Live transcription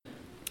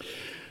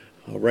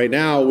Right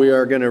now, we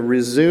are going to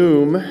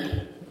resume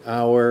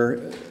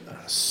our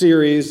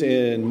series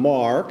in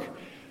Mark,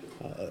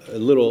 a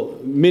little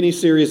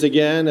mini-series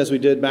again, as we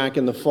did back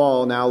in the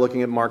fall, now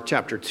looking at Mark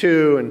chapter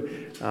 2,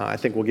 and I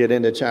think we'll get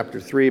into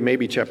chapter 3,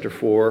 maybe chapter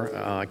 4.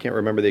 I can't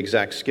remember the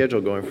exact schedule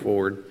going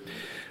forward.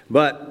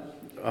 But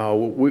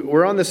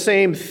we're on the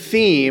same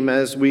theme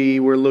as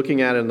we were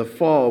looking at in the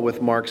fall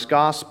with Mark's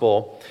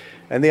gospel,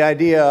 and the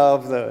idea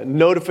of the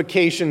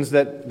notifications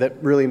that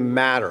really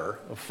matter.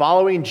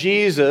 Following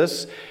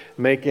Jesus,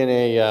 making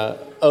a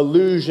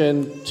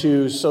allusion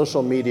to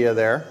social media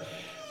there,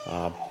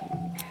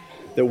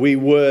 that we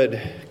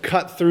would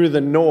cut through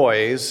the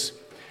noise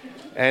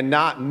and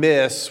not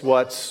miss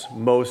what's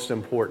most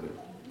important.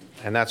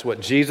 And that's what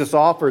Jesus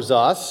offers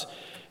us.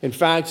 In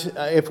fact,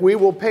 if we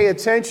will pay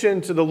attention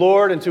to the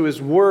Lord and to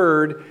His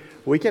Word,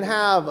 we can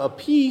have a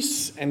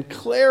peace and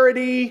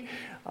clarity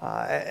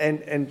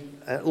and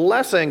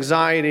less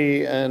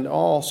anxiety and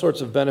all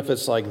sorts of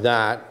benefits like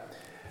that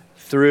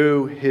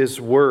through His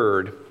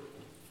Word.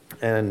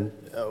 And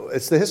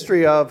it's the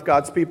history of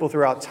God's people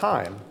throughout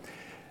time.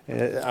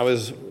 I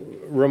was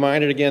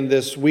reminded again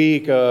this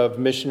week of a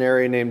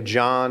missionary named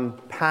John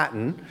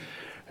Paton,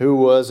 who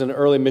was an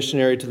early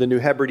missionary to the New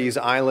Hebrides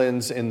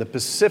Islands in the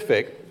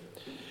Pacific.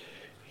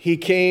 He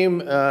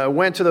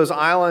went to those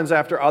islands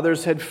after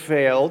others had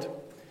failed.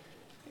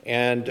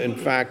 And in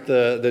fact,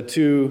 the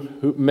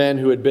two men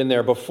who had been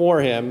there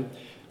before him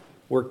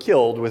were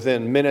killed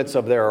within minutes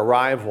of their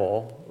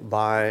arrival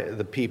by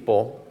the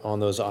people on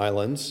those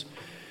islands.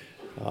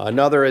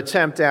 Another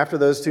attempt after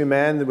those two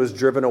men was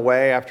driven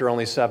away after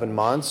only 7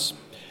 months.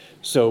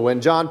 So when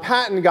John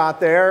Paton got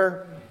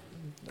there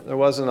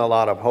wasn't a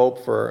lot of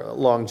hope for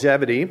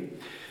longevity.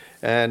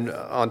 And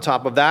on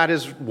top of that,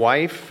 his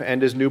wife and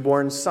his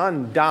newborn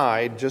son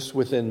died just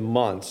within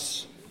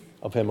months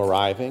of him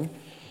arriving.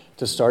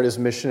 To start his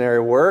missionary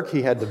work,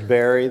 he had to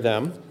bury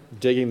them,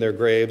 digging their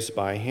graves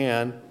by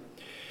hand.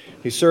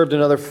 He served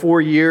another 4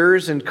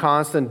 years in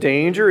constant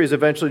danger. He's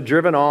eventually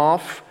driven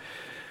off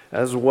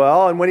as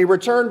well. And when he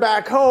returned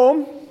back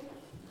home,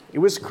 he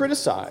was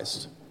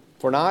criticized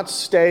for not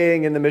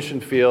staying in the mission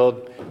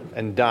field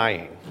and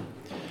dying.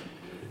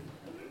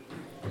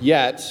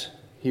 Yet,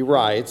 he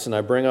writes, and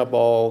I bring up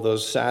all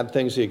those sad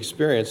things he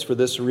experienced for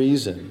this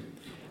reason,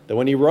 that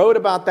when he wrote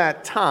about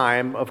that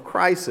time of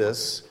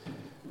crisis,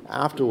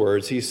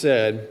 afterwards, he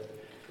said,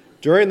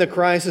 "During the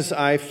crisis,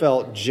 I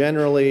felt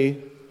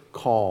generally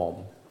calm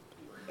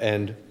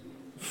and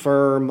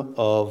firm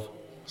of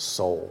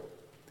soul."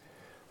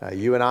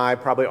 You and I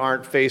probably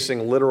aren't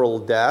facing literal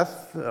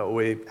death.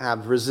 We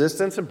have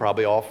resistance and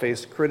probably all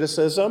face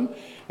criticism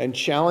and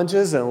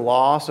challenges and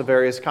loss of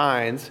various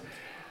kinds.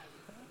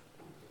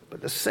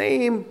 But the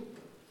same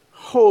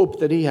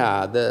hope that he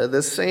had,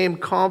 the same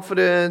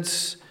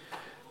confidence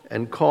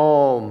and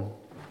calm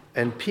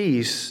and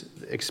peace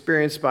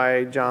experienced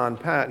by John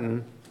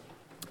Paton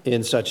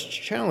in such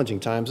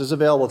challenging times is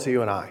available to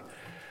you and I.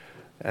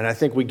 And I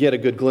think we get a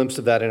good glimpse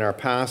of that in our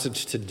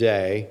passage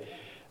today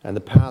and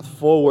the path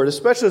forward,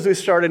 especially as we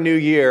start a new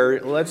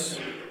year. Let's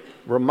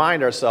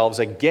remind ourselves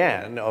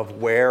again of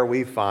where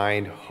we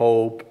find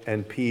hope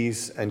and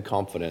peace and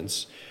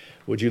confidence.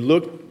 Would you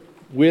look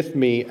with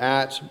me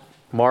at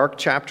Mark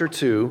chapter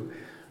 2,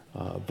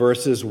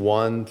 verses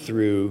 1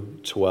 through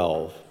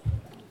 12.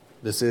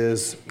 This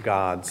is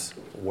God's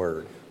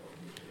Word.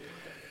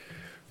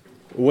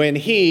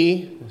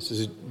 This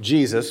is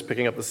Jesus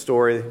picking up the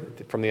story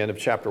from the end of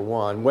chapter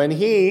 1. When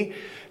he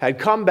had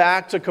come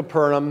back to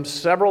Capernaum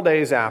several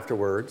days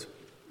afterwards,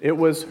 it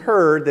was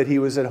heard that he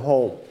was at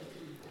home.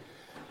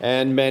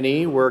 And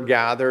many were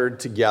gathered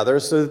together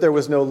so that there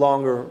was no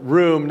longer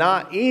room,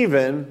 not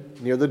even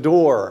near the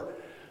door.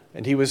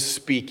 And he was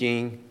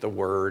speaking the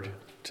word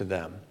to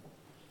them.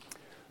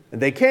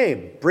 And they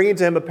came, bringing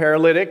to him a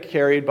paralytic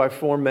carried by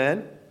 4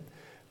 men.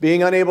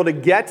 Being unable to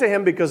get to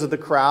him because of the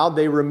crowd,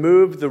 they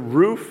removed the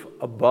roof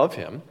above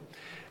him.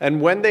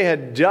 And when they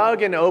had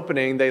dug an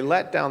opening, they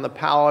let down the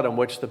pallet on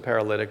which the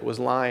paralytic was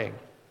lying.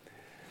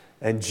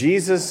 And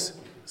Jesus,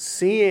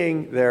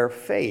 seeing their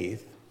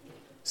faith,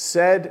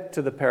 said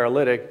to the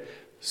paralytic,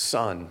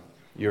 "Son,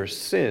 your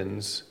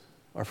sins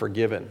are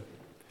forgiven."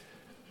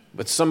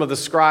 But some of the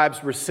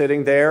scribes were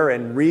sitting there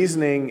and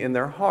reasoning in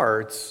their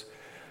hearts,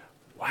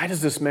 "Why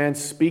does this man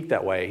speak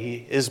that way?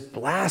 He is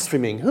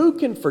blaspheming. Who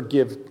can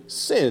forgive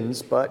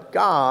sins but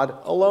God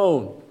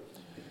alone?"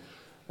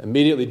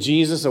 Immediately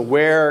Jesus,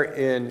 aware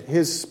in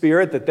his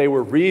spirit that they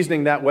were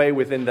reasoning that way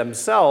within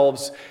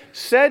themselves,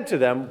 said to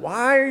them,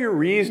 "Why are you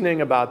reasoning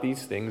about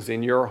these things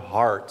in your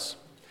hearts?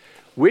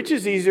 Which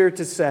is easier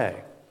to say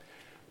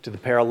to the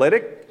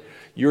paralytic,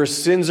 'Your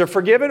sins are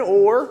forgiven,'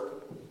 or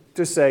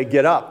to say,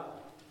 'Get up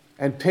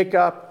and pick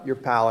up your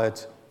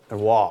pallet and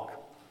walk'?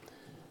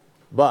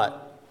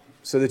 But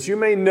so that you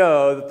may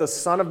know that the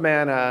Son of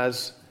Man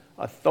has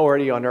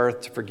authority on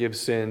earth to forgive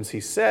sins," he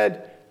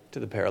said to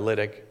the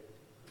paralytic,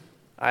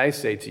 "I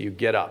say to you,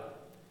 get up,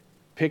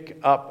 pick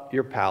up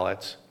your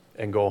pallet,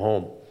 and go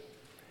home."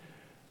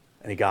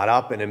 And he got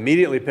up and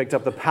immediately picked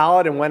up the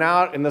pallet and went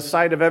out in the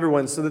sight of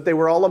everyone so that they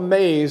were all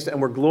amazed and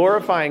were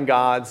glorifying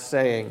God,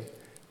 saying,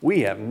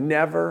 "We have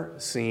never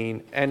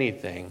seen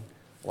anything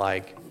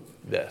like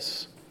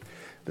this."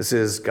 This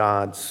is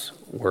God's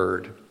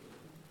word.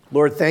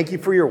 Lord, thank you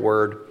for your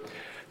word,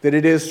 that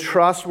it is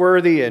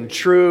trustworthy and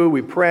true.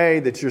 We pray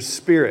that your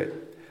Spirit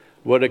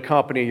would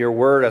accompany your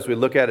word as we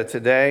look at it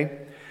today,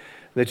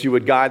 that you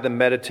would guide the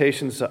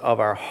meditations of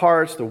our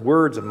hearts, the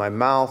words of my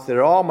mouth, that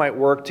it all might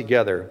work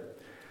together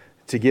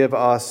to give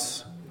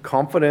us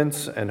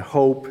confidence and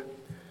hope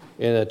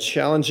in a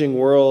challenging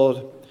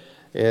world,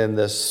 in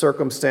the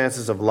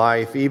circumstances of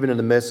life, even in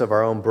the midst of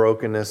our own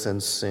brokenness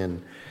and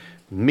sin.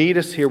 Meet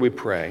us here, we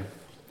pray.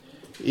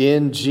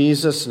 In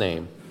Jesus'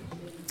 name,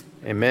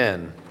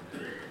 amen.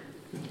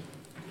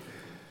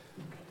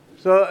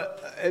 So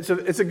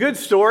it's a good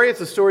story.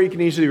 It's a story you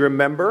can easily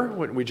remember,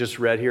 what we just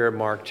read here in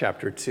Mark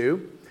chapter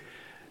 2.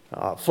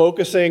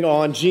 Focusing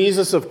on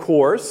Jesus, of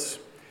course,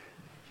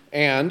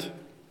 and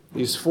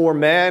these four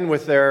men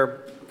with their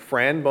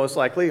friend, most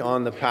likely,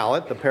 on the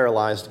pallet, the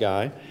paralyzed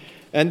guy,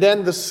 and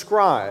then the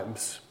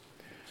scribes,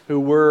 who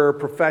were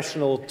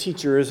professional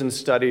teachers and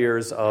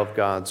studiers of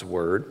God's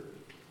word.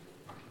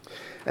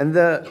 And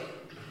the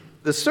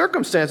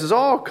circumstances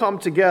all come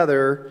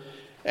together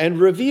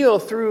and reveal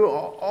through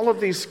all of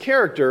these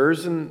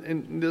characters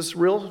in this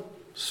real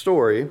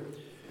story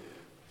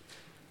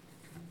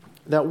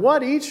that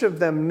what each of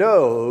them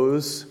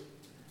knows,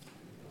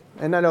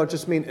 and I don't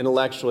just mean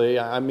intellectually,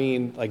 I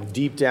mean like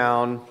deep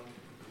down,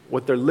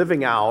 what they're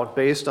living out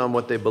based on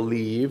what they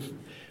believe,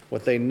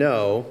 what they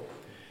know,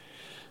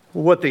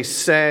 what they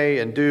say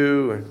and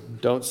do, and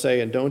don't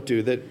say and don't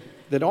do,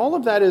 that all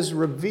of that is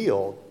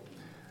revealed.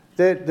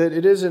 That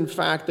it is in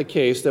fact the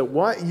case that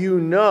what you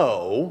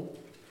know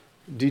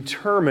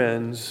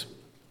determines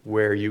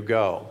where you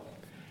go.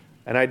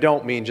 And I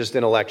don't mean just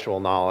intellectual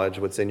knowledge,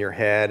 what's in your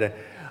head.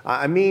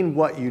 I mean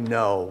what you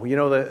know. You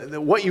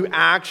know, what you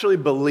actually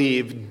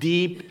believe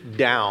deep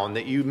down,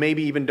 that you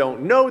maybe even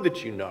don't know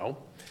that you know.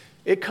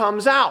 It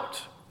comes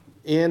out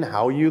in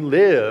how you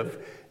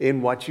live,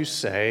 in what you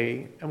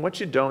say and what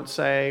you don't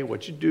say,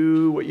 what you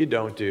do, what you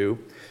don't do.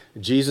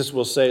 Jesus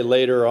will say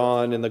later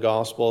on in the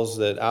Gospels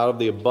that out of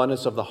the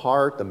abundance of the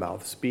heart, the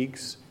mouth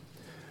speaks,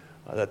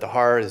 that the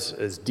heart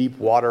is deep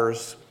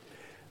waters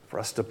for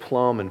us to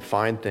plumb and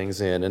find things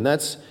in. And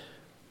that's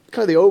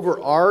kind of the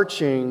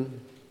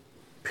overarching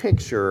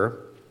picture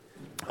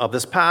of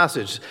this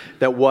passage,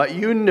 that what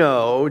you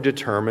know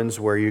determines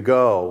where you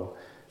go.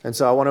 And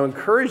so I want to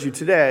encourage you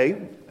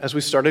today, as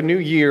we start a new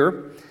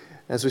year,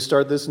 as we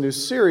start this new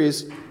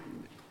series,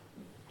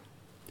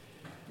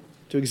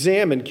 to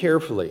examine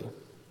carefully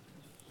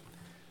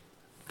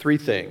three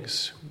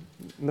things.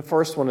 And the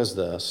first one is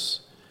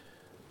this.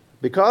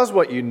 Because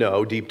what you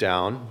know deep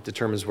down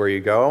determines where you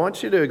go, I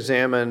want you to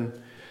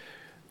examine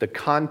the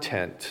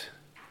content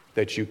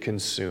that you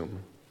consume.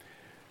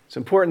 It's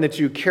important that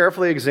you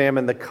carefully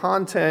examine the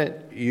content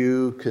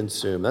you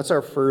consume. That's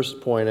our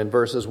first point, and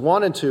verses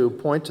 1 and 2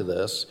 point to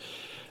this,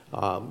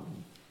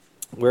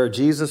 where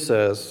Jesus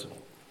says,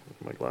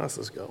 where my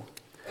glasses go?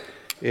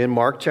 In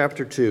Mark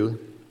chapter 2,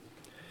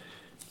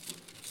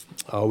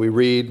 we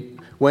read,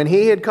 "When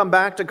he had come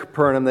back to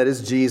Capernaum," that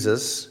is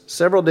Jesus,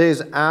 several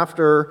days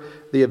after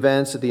the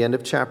events at the end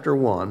of chapter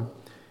 1,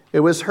 it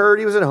was heard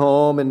he was at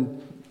home,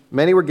 and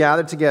many were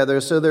gathered together,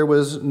 so there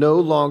was no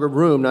longer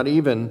room, not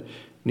even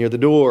near the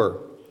door,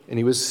 and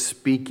he was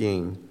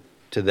speaking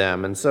to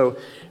them. And so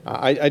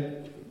I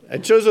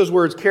chose those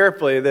words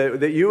carefully,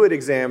 that you would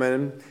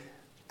examine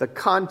the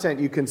content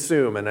you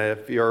consume. And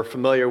if you're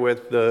familiar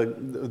with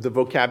the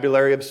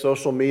vocabulary of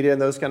social media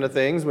and those kind of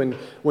things,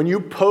 when you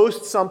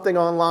post something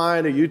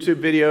online, a YouTube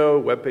video,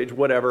 webpage,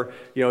 whatever,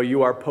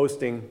 you are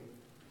posting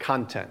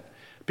content.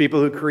 People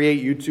who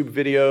create YouTube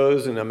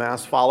videos and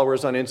amass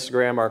followers on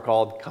Instagram are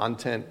called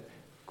content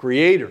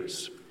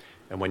creators.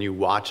 And when you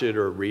watch it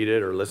or read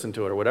it or listen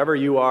to it or whatever,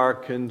 you are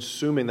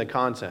consuming the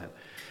content.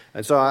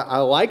 And so I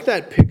like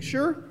that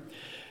picture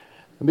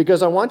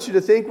because I want you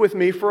to think with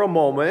me for a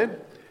moment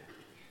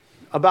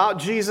about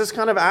Jesus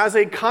kind of as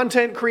a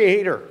content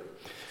creator.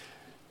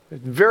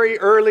 Very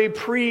early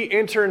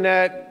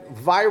pre-internet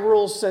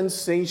viral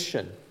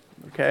sensation,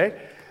 okay?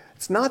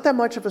 It's not that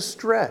much of a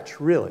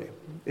stretch, really.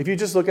 If you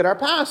just look at our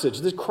passage,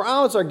 the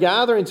crowds are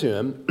gathering to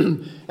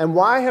him. And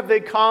why have they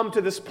come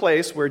to this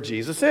place where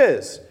Jesus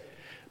is?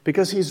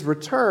 Because he's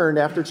returned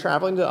after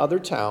traveling to other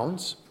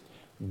towns,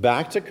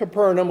 back to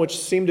Capernaum, which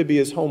seemed to be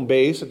his home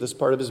base at this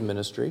part of his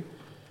ministry,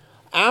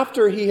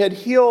 after he had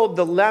healed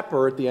the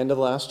leper at the end of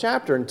the last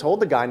chapter and told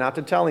the guy not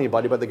to tell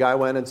anybody, but the guy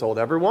went and told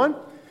everyone,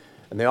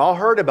 and they all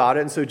heard about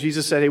it. And so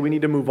Jesus said, hey, we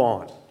need to move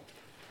on.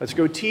 Let's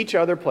go teach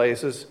other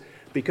places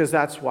because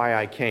that's why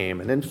I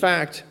came. And in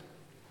fact,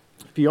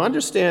 if you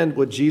understand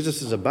what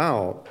Jesus is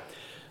about,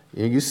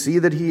 you see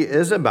that he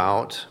is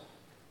about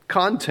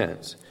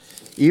content.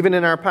 Even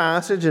in our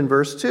passage in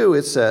verse 2,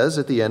 it says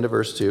at the end of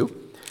verse 2,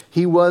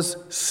 he was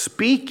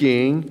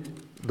speaking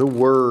the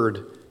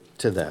word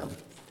to them.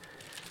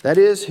 That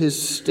is his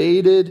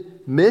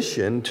stated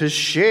mission, to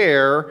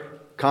share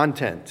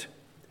content.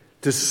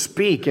 To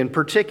speak in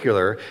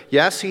particular.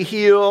 Yes, he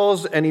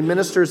heals and he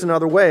ministers in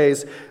other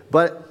ways,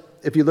 but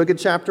if you look at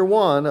chapter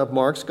 1 of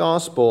Mark's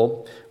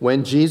gospel,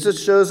 when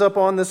Jesus shows up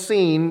on the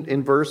scene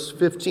in verse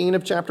 15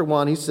 of chapter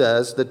 1, he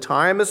says, "The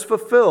time is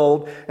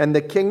fulfilled and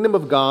the kingdom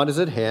of God is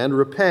at hand.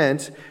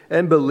 Repent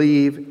and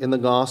believe in the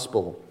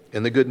gospel,"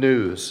 in the good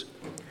news.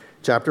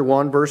 Chapter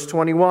 1, verse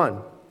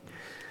 21.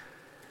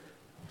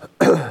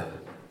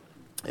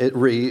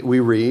 We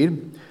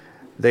read,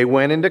 "They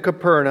went into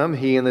Capernaum,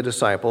 he and the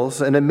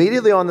disciples, and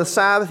immediately on the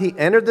Sabbath he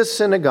entered the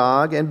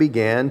synagogue and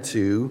began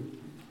to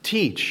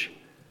teach."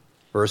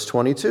 Verse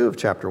 22 of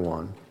chapter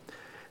 1.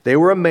 "They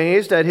were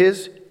amazed at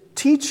his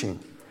teaching,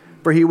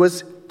 for he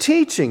was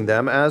teaching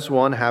them as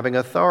one having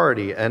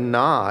authority and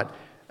not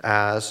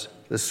as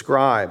the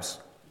scribes."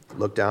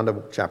 Look down to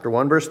chapter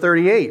 1, verse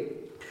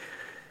 38.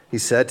 "He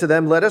said to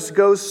them, 'Let us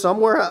go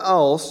somewhere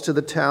else to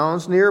the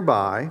towns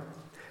nearby,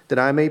 that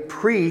I may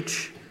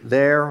preach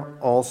there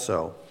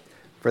also.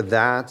 For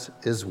that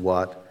is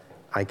what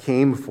I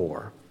came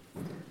for.'"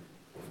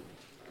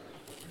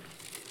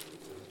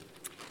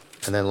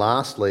 And then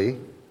lastly,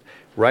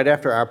 right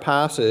after our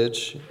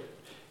passage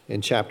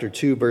in chapter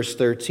 2, verse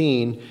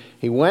 13,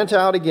 "He went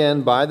out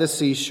again by the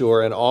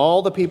seashore, and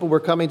all the people were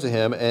coming to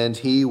him, and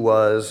he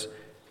was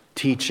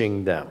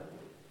teaching them."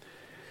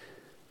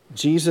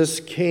 Jesus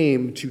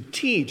came to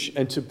teach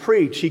and to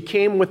preach. He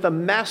came with a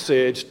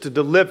message to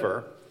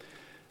deliver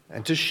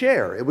and to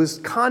share. It was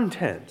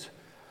content.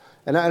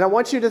 And I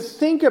want you to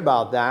think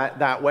about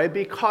that way,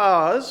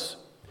 because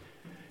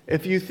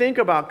if you think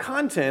about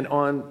content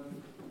on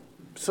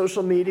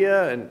social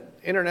media and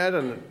internet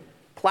and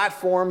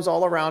platforms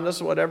all around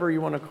us, whatever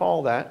you want to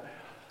call that,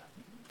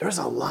 there's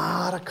a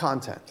lot of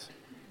content.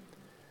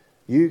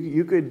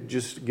 You could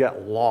just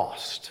get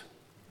lost.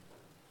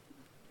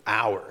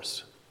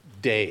 Hours,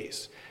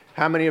 days.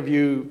 How many of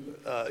you,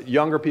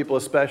 younger people,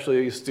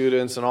 especially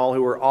students and all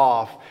who are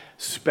off,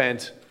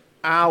 spent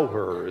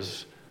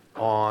hours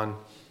on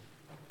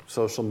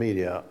social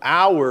media,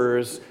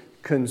 hours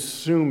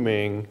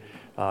consuming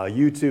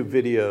YouTube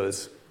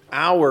videos,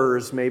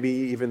 hours, maybe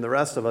even the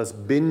rest of us,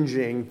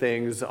 binging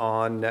things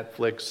on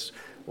Netflix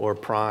or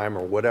Prime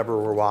or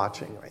whatever we're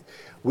watching, right?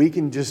 We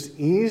can just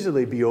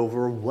easily be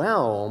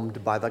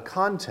overwhelmed by the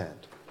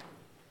content.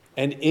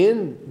 And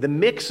in the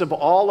mix of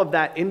all of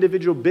that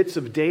individual bits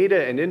of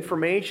data and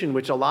information,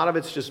 which a lot of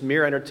it's just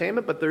mere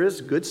entertainment, but there is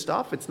good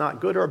stuff. It's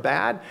not good or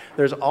bad.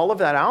 There's all of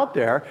that out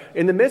there.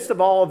 In the midst of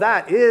all of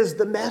that is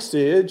the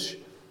message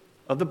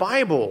of the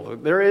Bible.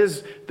 There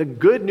is the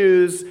good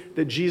news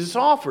that Jesus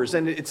offers.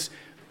 And it's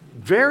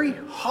very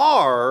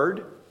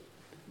hard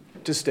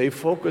to stay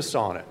focused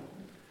on it.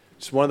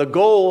 It's one of the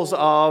goals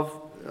of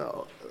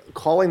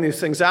calling these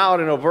things out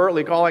and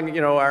overtly calling,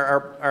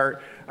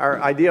 our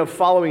idea of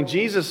following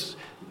Jesus,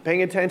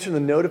 paying attention to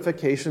the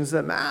notifications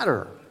that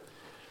matter.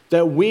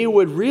 That we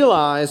would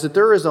realize that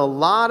there is a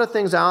lot of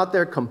things out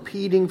there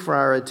competing for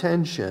our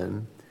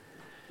attention.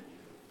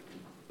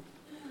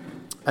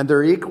 And there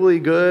are equally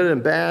good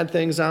and bad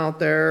things out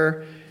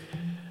there.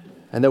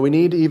 And that we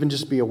need to even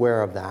just be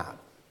aware of that.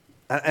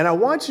 And I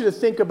want you to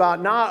think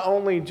about not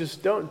only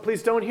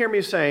please don't hear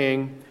me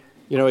saying,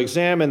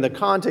 examine the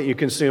content you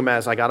consume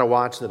as I got to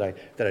watch that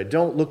I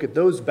don't look at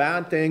those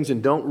bad things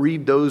and don't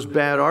read those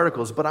bad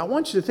articles. But I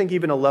want you to think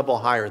even a level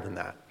higher than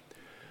that.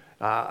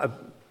 I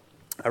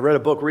read a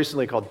book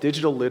recently called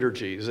Digital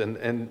Liturgies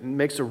and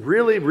makes a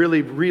really,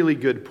 really, really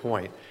good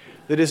point.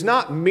 That is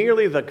not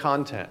merely the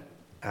content,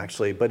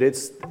 actually, but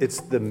it's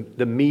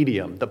the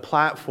medium, the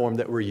platform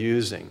that we're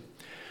using.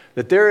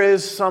 That there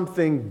is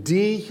something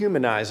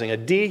a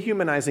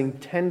dehumanizing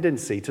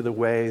tendency to the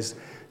ways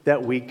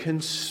that we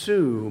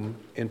consume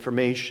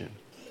information.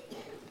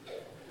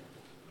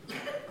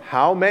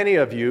 How many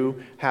of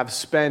you have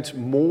spent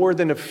more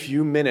than a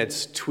few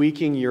minutes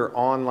tweaking your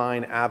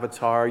online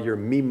avatar, your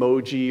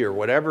Memoji, or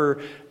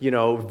whatever,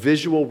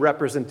 visual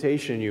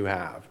representation you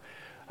have?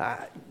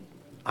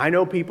 I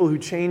know people who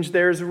change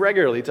theirs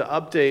regularly to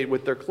update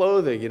with their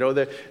clothing.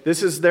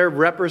 This is their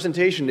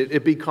representation.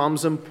 It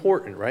becomes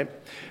important, right?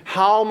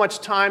 How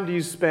much time do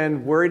you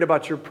spend worried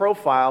about your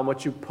profile and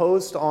what you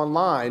post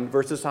online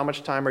versus how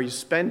much time are you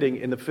spending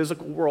in the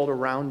physical world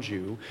around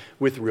you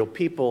with real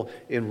people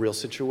in real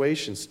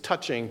situations,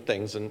 touching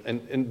things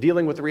and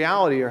dealing with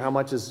reality, or how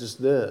much is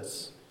just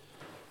this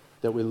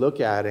that we look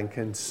at and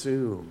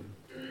consume?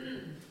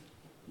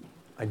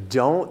 I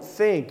don't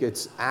think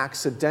it's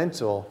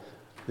accidental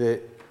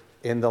that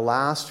in the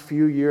last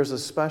few years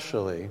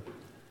especially,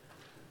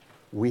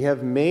 we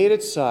have made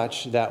it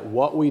such that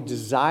what we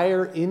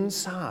desire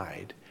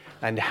inside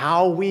and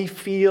how we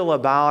feel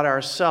about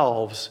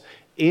ourselves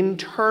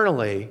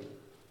internally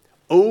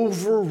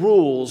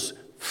overrules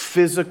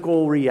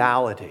physical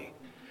reality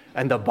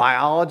and the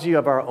biology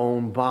of our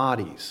own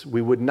bodies.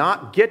 We would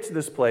not get to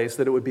this place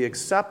that it would be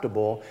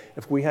acceptable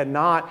if we had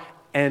not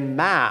en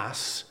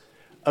masse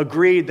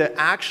agreed that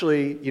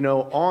actually,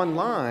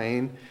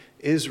 online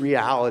is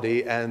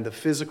reality and the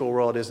physical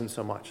world isn't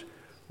so much.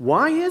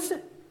 Why is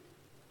it?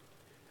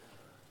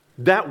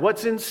 that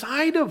what's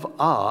inside of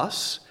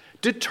us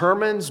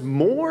determines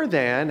more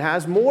than,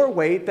 has more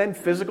weight than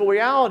physical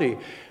reality.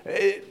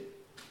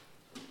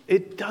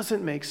 It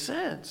doesn't make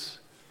sense.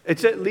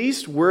 It's at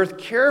least worth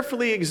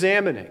carefully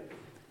examining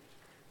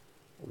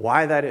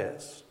why that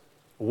is.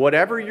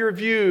 Whatever your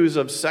views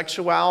of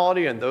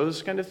sexuality and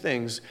those kind of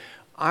things,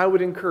 I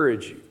would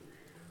encourage you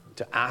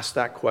to ask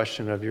that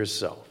question of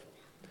yourself.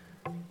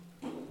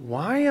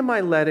 Why am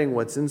I letting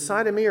what's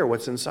inside of me or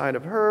what's inside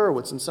of her or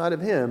what's inside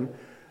of him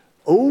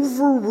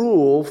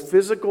overrule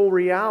physical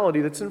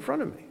reality that's in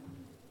front of me?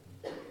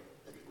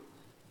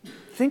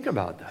 Think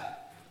about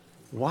that.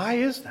 Why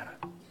is that?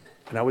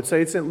 And I would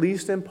say it's at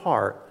least in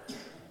part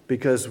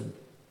because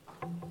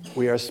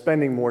we are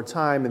spending more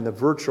time in the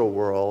virtual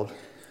world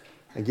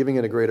and giving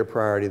it a greater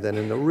priority than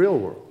in the real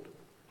world.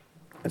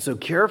 And so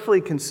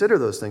carefully consider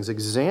those things.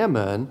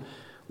 Examine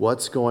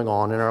what's going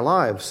on in our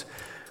lives.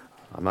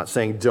 I'm not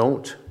saying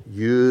don't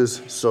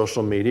use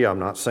social media. I'm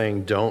not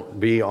saying don't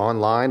be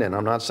online. And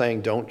I'm not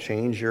saying don't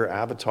change your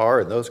avatar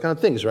and those kind of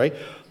things, right?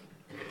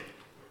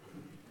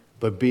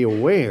 But be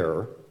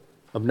aware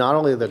of not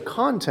only the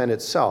content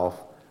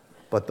itself,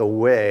 but the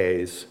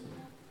ways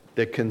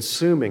that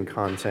consuming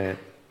content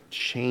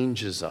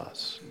changes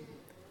us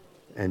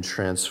and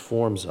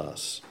transforms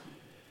us.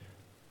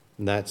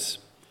 And that's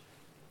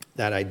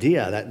that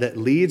idea that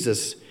leads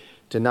us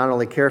to not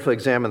only carefully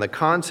examine the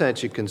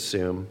content you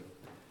consume,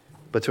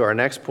 but to our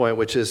next point,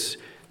 which is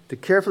to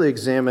carefully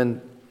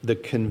examine the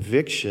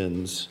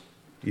convictions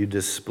you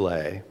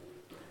display.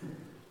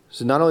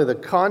 So not only the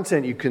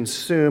content you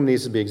consume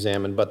needs to be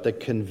examined, but the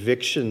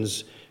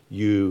convictions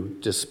you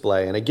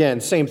display. And again,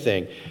 same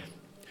thing.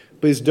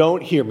 Please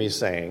don't hear me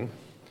saying,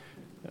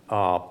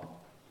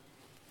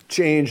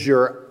 change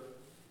your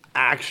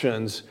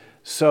actions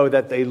so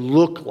that they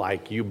look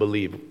like you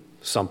believe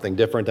something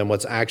different than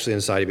what's actually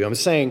inside of you. I'm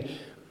saying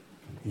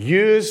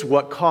use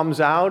what comes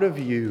out of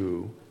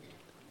you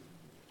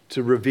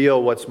to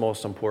reveal what's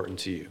most important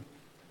to you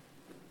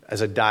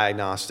as a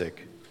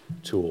diagnostic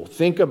tool.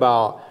 Think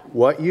about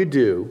what you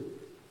do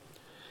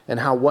and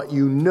how what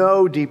you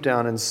know deep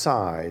down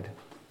inside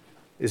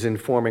is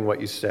informing what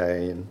you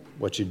say and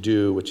what you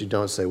do, what you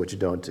don't say, what you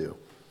don't do.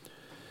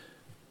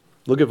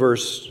 Look at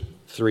verse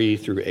 3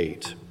 through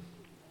 8.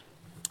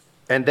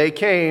 And they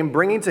came,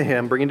 bringing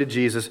to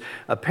Jesus,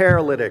 a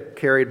paralytic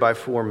carried by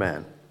 4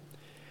 men.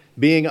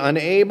 Being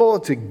unable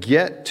to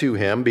get to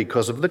him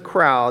because of the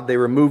crowd, they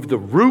removed the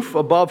roof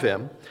above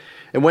him.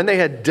 And when they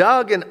had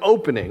dug an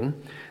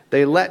opening,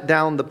 they let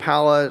down the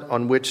pallet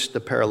on which the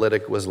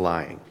paralytic was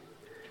lying.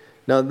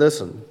 Now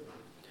listen,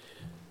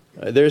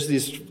 there's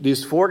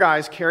these 4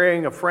 guys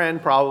carrying a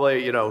friend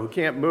probably, who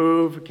can't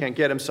move, can't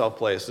get himself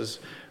places.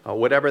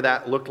 Whatever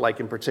that looked like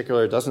in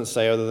particular, it doesn't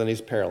say other than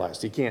he's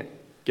paralyzed. He can't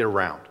get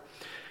around.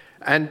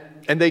 And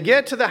they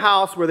get to the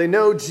house where they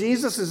know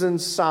Jesus is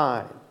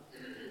inside.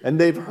 And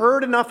they've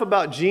heard enough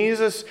about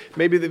Jesus.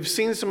 Maybe they've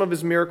seen some of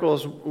his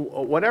miracles.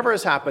 Whatever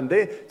has happened,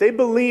 they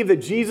believe that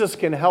Jesus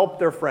can help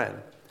their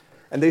friend.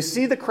 And they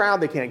see the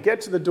crowd. They can't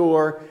get to the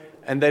door.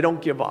 And they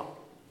don't give up.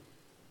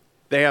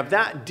 They have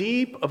that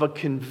deep of a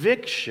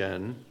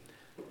conviction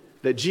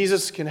that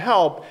Jesus can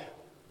help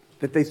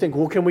that they think,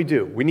 what can we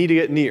do? We need to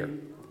get near.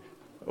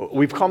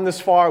 We've come this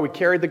far. We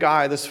carried the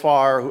guy this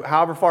far,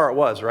 however far it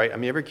was, right? I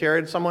mean, you ever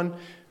carried someone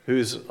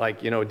who's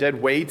like,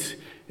 dead weight?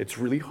 It's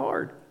really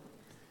hard.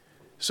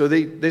 So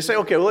they say,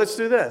 okay, well, let's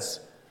do this.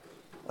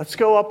 Let's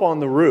go up on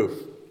the roof.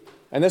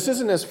 And this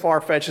isn't as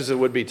far-fetched as it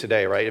would be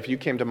today, right? If you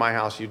came to my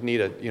house, you'd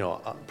need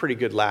a pretty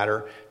good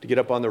ladder to get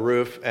up on the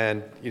roof,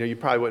 and you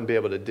probably wouldn't be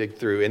able to dig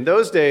through. In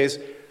those days,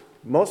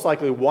 most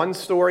likely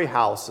 1-story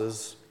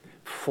houses,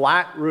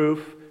 flat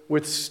roof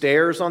with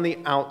stairs on the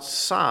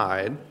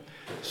outside,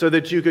 so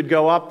that you could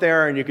go up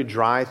there and you could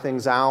dry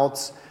things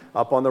out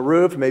up on the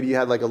roof. Maybe you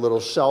had like a little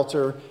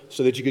shelter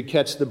so that you could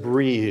catch the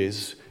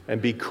breeze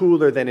and be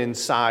cooler than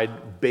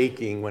inside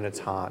baking when it's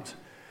hot,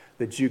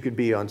 that you could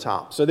be on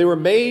top. So they were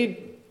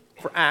made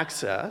for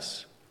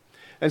access.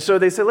 And so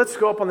they said, let's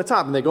go up on the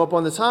top. And they go up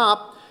on the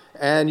top,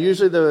 and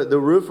usually the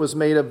roof was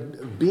made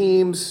of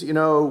beams,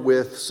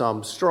 with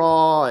some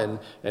straw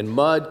and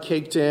mud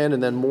caked in,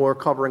 and then more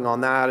covering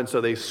on that. And so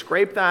they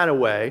scrape that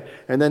away,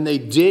 and then they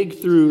dig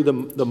through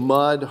the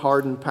mud,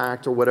 hardened,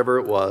 packed, or whatever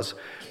it was,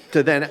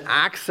 to then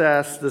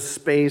access the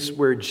space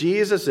where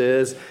Jesus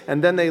is,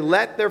 and then they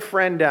let their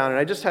friend down. And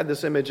I just had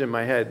this image in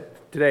my head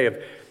today of,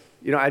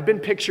 I'd been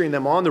picturing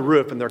them on the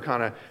roof, and they're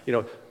kind of,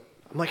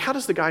 I'm like, how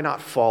does the guy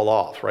not fall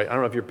off, right? I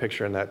don't know if you're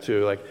picturing that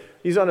too. Like,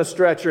 he's on a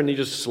stretcher, and he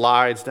just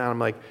slides down. I'm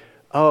like,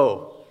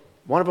 oh,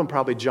 one of them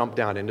probably jumped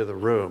down into the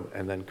room,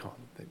 and then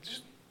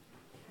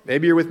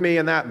maybe you're with me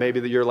in that.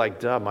 Maybe you're like,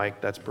 duh, Mike,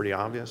 that's pretty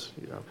obvious,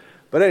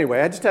 But anyway,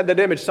 I just had that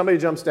image. Somebody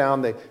jumps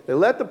down. They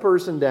let the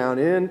person down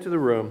into the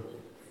room,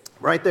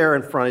 right there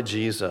in front of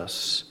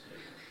Jesus.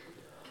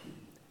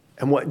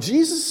 And what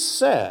Jesus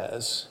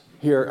says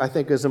here, I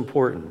think, is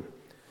important.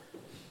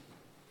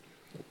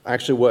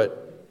 Actually,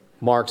 what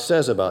Mark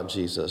says about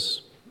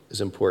Jesus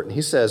is important.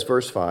 He says,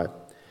 verse 5,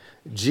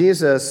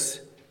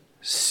 Jesus,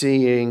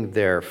 seeing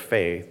their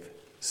faith,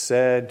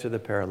 said to the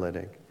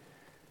paralytic.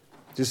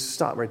 Just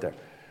stop right there.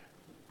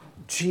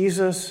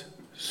 Jesus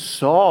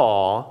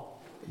saw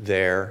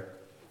their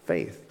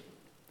faith.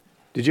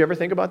 Did you ever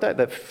think about that?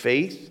 That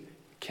faith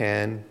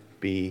can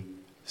be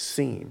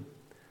seen.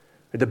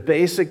 The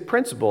basic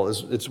principle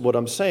it's what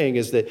I'm saying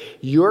is that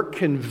your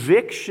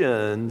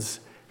convictions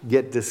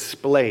get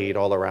displayed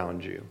all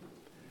around you.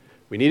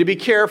 We need to be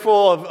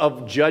careful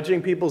of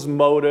judging people's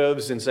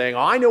motives and saying, oh,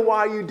 I know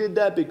why you did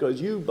that because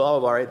you blah, blah,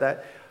 blah, right?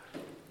 That.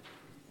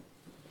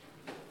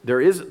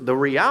 There is the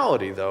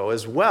reality, though,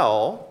 as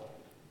well,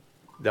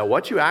 that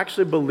what you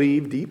actually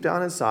believe deep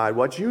down inside,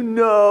 what you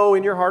know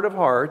in your heart of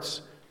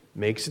hearts,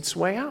 makes its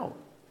way out.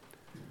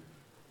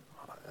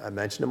 I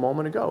mentioned a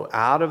moment ago,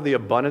 out of the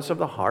abundance of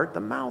the heart,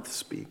 the mouth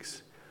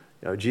speaks.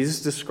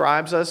 Jesus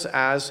describes us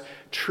as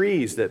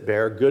trees that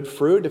bear good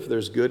fruit if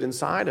there's good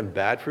inside and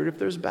bad fruit if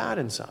there's bad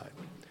inside.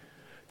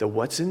 That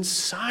what's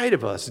inside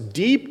of us,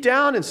 deep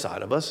down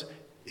inside of us,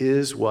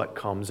 is what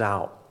comes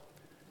out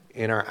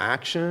in our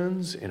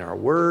actions, in our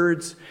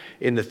words,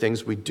 in the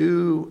things we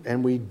do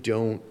and we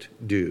don't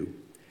do.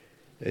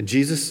 And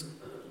Jesus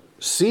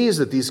sees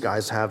that these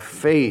guys have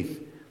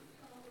faith.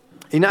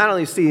 He not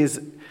only sees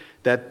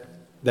that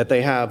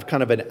they have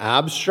kind of an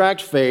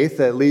abstract faith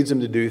that leads them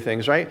to do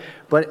things, right?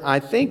 But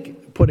I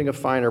think putting a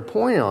finer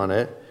point on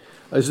it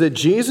is that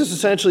Jesus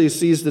essentially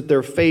sees that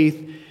their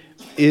faith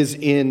is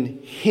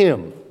in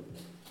Him.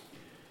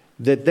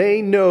 That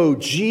they know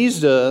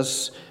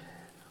Jesus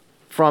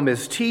from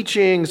His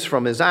teachings,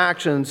 from His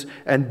actions,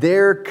 and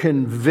they're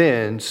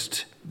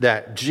convinced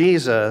that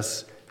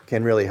Jesus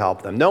can really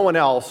help them. No one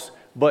else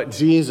but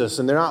Jesus,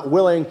 and they're not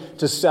willing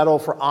to settle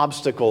for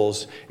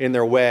obstacles in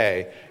their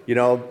way.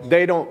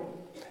 They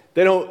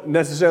don't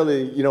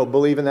necessarily,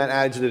 believe in that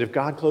adage that if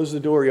God closes the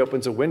door, He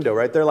opens a window,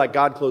 right? They're like,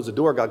 God closed the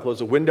door, God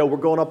closed the window, we're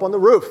going up on the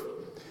roof.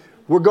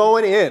 We're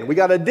going in. We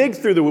got to dig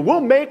through the roof.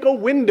 We'll make a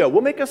window.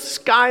 We'll make a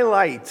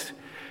skylight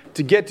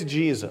to get to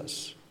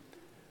Jesus.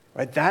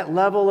 Right? That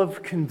level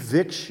of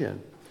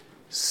conviction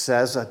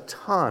says a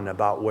ton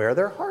about where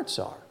their hearts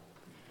are.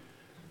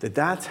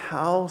 That's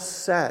how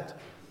set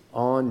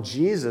on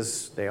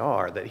Jesus they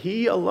are. That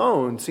He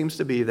alone seems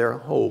to be their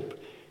hope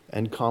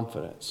and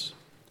confidence.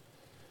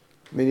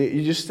 I mean,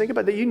 you just think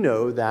about that. You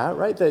know that,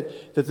 right?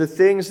 That the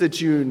things that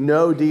you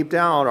know deep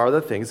down are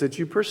the things that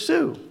you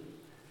pursue.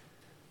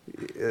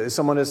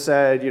 Someone has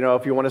said,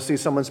 if you want to see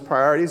someone's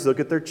priorities,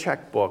 look at their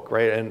checkbook,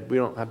 right? And we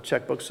don't have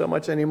checkbooks so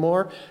much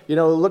anymore.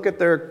 Look at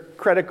their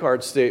credit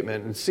card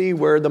statement and see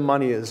where the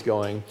money is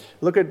going.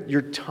 Look at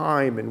your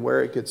time and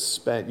where it gets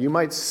spent. You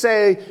might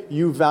say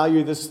you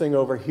value this thing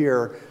over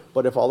here,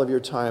 but if all of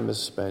your time is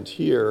spent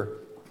here,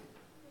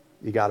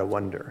 you got to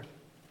wonder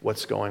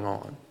what's going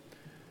on.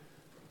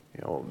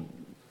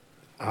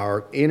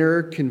 Our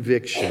inner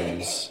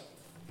convictions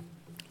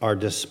are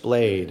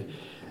displayed.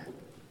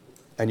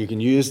 And you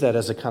can use that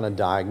as a kind of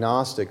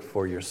diagnostic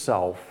for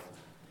yourself.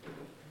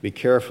 Be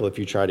careful if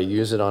you try to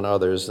use it on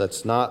others.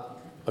 That's not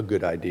a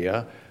good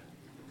idea.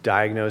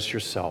 Diagnose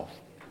yourself.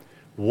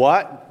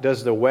 What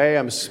does the way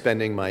I'm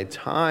spending my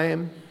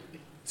time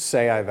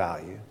say I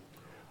value?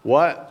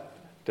 What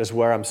does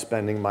where I'm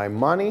spending my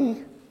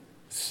money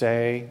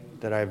say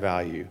that I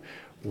value?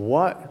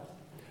 What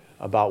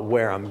about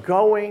where I'm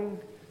going?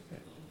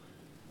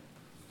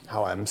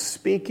 How I'm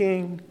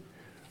speaking?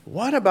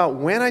 What about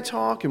when I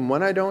talk and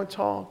when I don't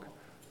talk?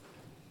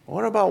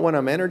 What about when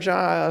I'm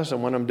energized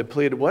and when I'm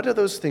depleted? What do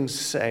those things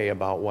say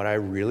about what I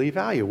really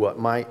value, what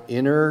my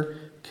inner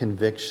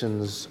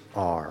convictions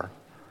are?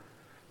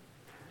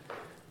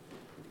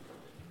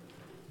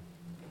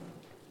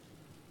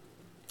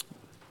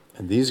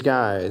 And these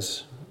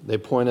guys, they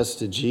point us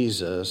to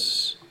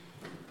Jesus,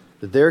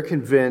 that they're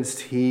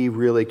convinced He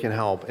really can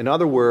help. In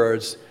other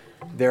words,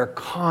 their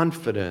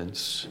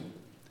confidence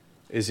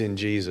is in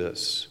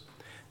Jesus.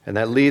 And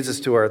that leads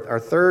us to our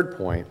third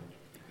point.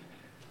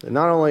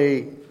 Not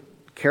only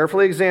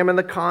carefully examine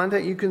the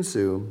content you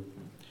consume,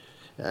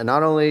 and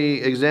not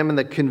only examine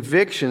the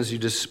convictions you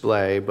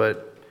display,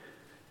 but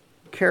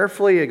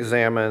carefully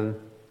examine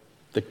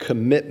the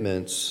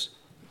commitments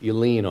you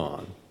lean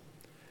on.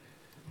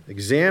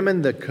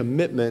 Examine the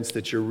commitments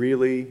that you're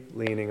really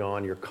leaning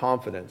on, your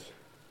confidence.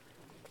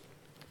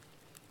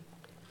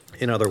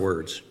 In other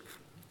words.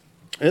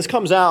 And this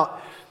comes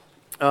out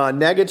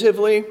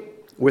negatively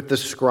with the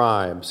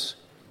scribes.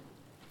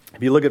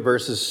 If you look at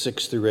verses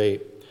 6 through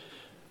 8,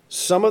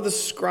 some of the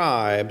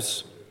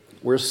scribes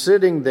were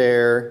sitting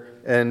there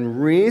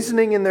and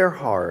reasoning in their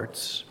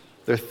hearts.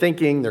 They're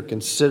thinking, they're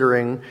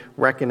considering,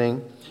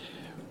 reckoning.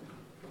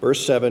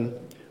 Verse 7,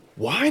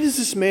 why does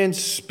this man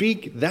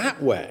speak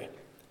that way?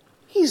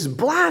 He's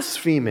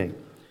blaspheming.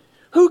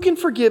 Who can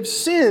forgive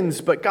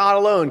sins but God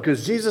alone?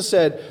 Because Jesus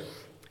said,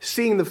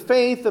 seeing the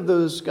faith of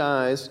those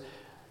guys,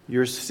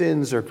 your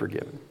sins are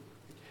forgiven.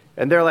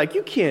 And they're like,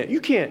 you can't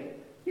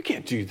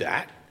do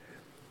that.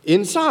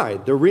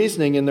 Inside, the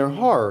reasoning in their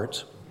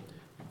heart.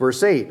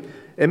 Verse 8,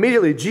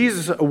 immediately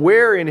Jesus,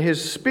 aware in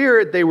His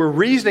spirit they were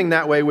reasoning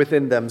that way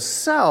within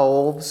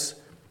themselves,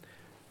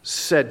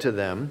 said to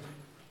them,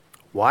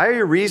 Why are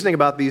you reasoning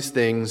about these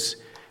things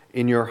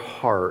in your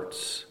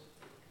hearts?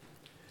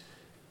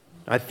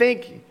 I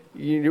think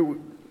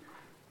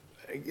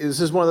this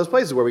is one of those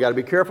places where we got to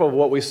be careful of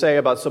what we say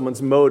about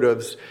someone's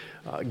motives,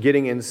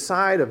 getting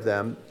inside of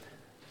them.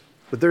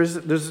 But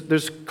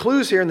there's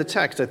clues here in the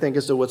text, I think,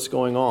 as to what's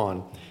going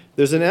on.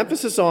 There's an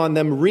emphasis on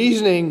them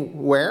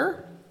reasoning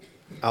where?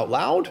 Out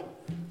loud?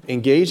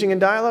 Engaging in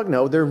dialogue?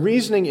 No, they're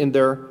reasoning in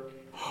their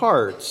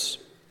hearts.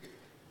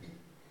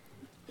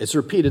 It's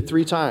repeated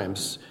 3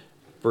 times.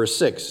 Verse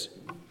 6,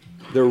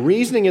 they're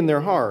reasoning in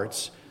their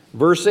hearts.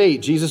 Verse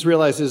 8, Jesus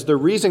realizes they're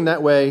reasoning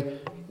that way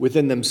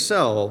within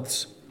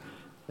themselves.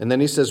 And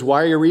then he says,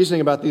 why are you reasoning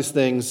about these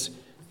things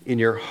in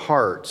your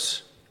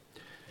hearts?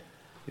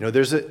 You know,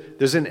 there's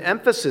an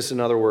emphasis, in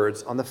other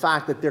words, on the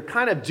fact that they're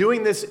kind of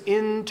doing this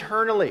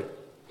internally.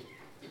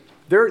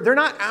 They're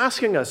not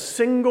asking a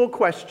single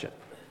question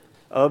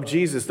of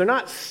Jesus. They're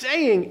not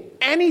saying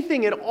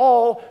anything at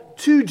all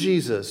to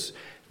Jesus.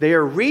 They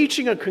are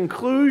reaching a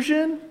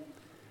conclusion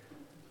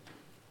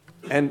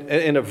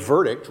and a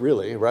verdict,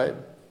 really, right?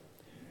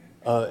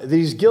 That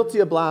he's guilty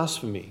of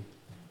blasphemy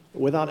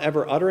without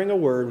ever uttering a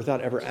word,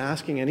 without ever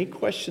asking any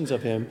questions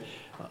of him,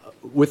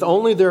 with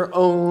only their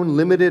own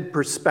limited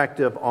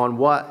perspective on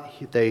what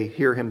they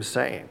hear him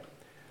saying.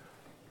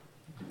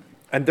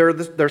 And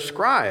they're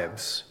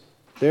scribes.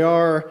 They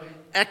are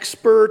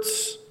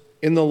experts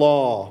in the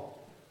law.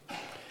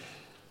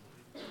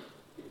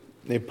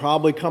 They've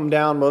probably come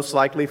down most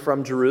likely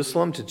from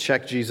Jerusalem to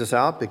check Jesus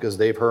out because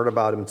they've heard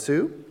about him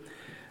too.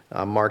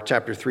 Mark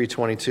chapter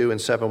 3:22 and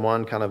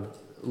 7:1 kind of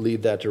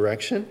lead that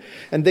direction.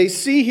 And they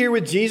see here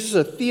with Jesus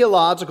a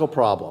theological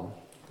problem.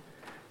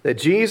 That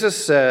Jesus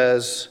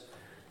says,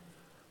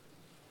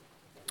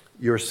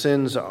 your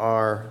sins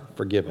are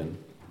forgiven.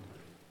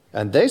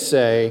 And they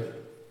say,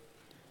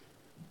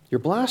 you're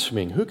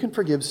blaspheming. Who can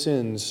forgive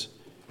sins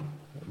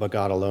but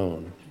God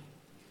alone?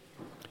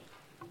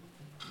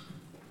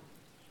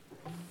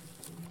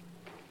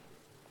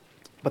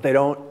 But they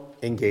don't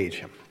engage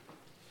him.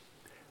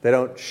 They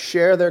don't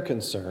share their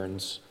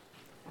concerns.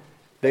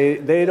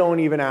 They don't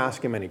even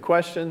ask him any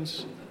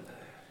questions.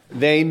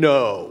 They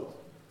know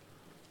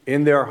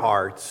in their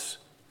hearts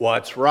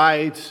what's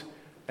right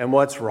and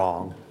what's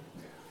wrong,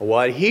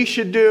 what he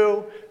should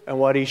do and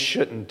what he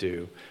shouldn't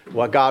do,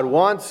 what God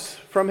wants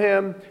from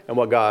him and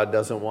what God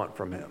doesn't want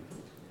from him.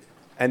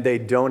 And they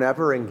don't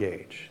ever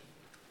engage.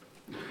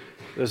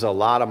 There's a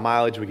lot of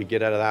mileage we could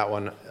get out of that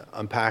one,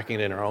 unpacking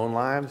it in our own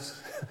lives.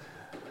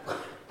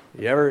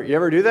 You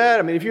ever do that?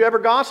 I mean, if you ever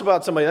gossip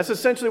about somebody, that's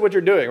essentially what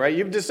you're doing, right?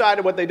 You've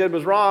decided what they did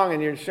was wrong,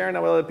 and you're sharing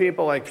that with other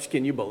people, like,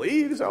 can you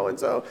believe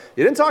so-and-so?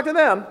 You didn't talk to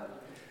them.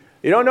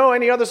 You don't know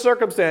any other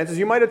circumstances.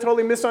 You might have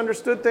totally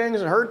misunderstood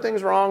things and heard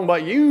things wrong,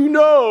 but you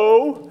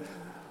know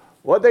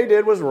what they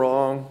did was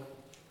wrong,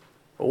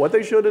 or what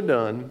they should have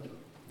done.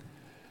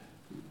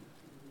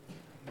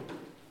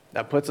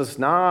 That puts us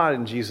not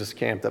in Jesus'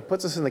 camp. That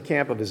puts us in the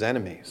camp of his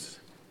enemies.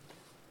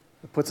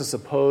 It puts us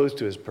opposed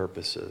to his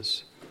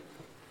purposes.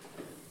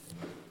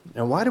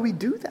 And why do we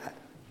do that?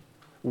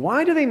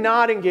 Why do they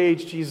not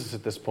engage Jesus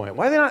at this point?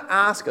 Why do they not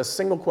ask a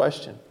single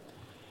question?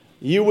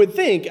 You would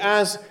think,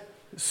 as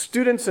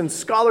students and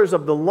scholars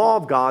of the law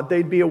of God,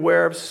 they'd be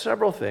aware of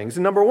several things.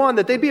 And number one,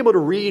 that they'd be able to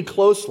read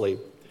closely.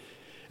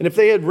 And if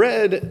they had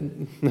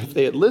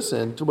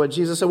listened to what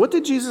Jesus said, what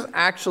did Jesus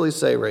actually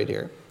say right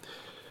here?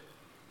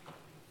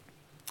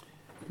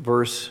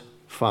 Verse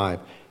 5.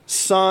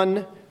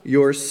 Son,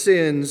 your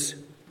sins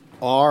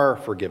are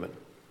forgiven.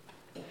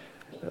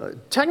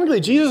 Technically,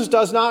 Jesus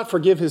does not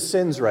forgive his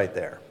sins right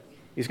there.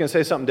 He's going to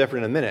say something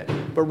different in a minute.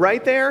 But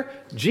right there,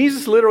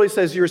 Jesus literally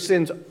says your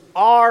sins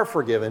are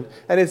forgiven,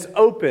 and it's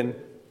open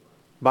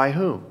by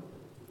whom?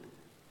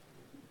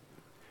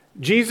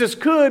 Jesus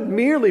could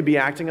merely be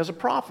acting as a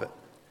prophet,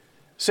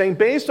 saying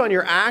based on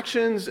your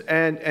actions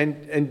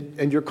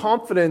and your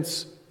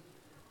confidence,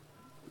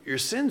 your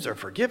sins are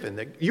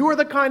forgiven. You are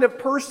the kind of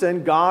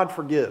person God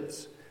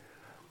forgives.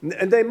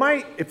 And they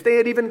might, if they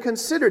had even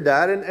considered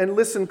that and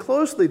listened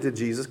closely to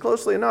Jesus,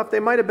 closely enough,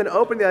 they might have been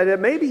open to the idea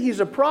that maybe he's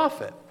a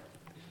prophet.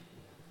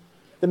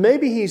 That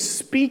maybe he's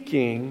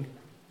speaking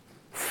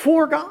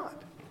for God.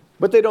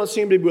 But they don't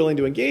seem to be willing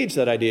to engage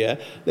that idea.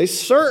 They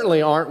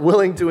certainly aren't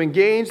willing to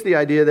engage the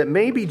idea that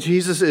maybe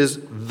Jesus is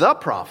the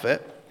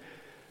prophet,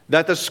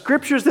 that the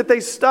scriptures that they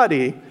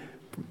study,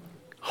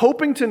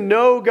 hoping to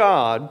know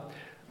God,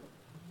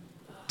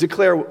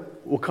 declare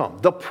will come.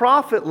 The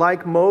prophet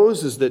like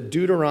Moses that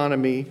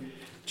Deuteronomy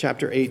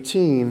chapter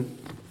 18,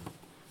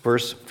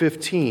 verse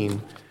 15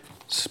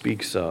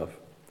 speaks of.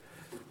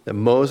 That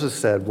Moses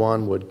said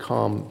one would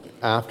come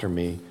after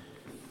me,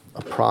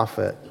 a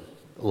prophet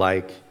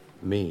like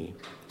me.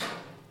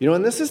 You know,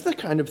 and this is the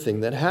kind of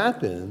thing that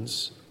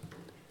happens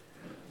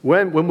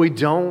when we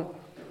don't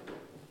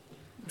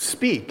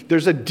speak.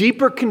 There's a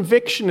deeper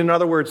conviction, in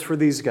other words, for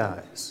these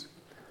guys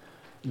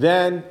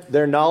than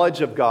their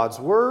knowledge of God's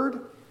word,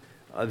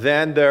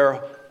 than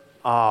their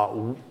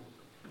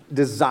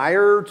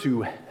desire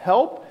to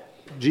help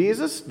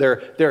Jesus,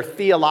 their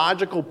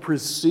theological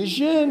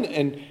precision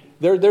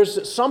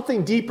There's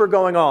something deeper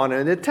going on,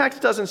 and the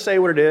text doesn't say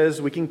what it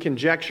is. We can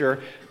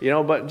conjecture,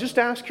 but just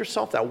ask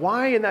yourself that.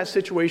 Why in that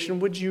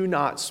situation would you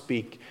not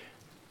speak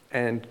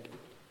and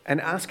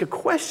ask a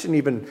question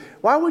even?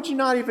 Why would you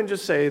not even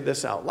just say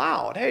this out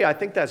loud? Hey, I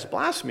think that's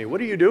blasphemy.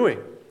 What are you doing?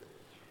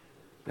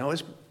 No,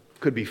 it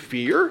could be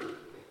fear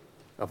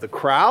of the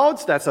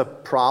crowds. That's a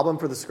problem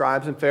for the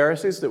scribes and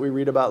Pharisees that we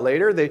read about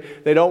later.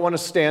 They don't want to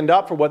stand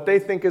up for what they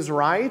think is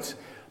right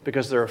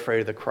because they're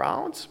afraid of the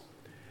crowds.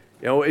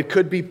 It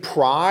could be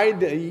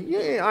pride.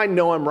 Yeah, I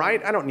know I'm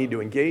right. I don't need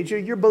to engage you.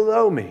 You're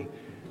below me.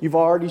 You've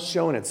already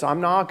shown it, so I'm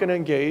not going to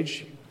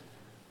engage.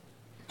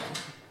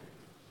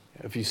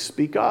 If you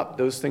speak up,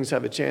 those things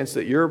have a chance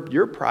that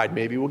your pride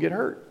maybe will get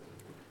hurt.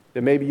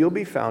 That maybe you'll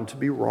be found to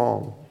be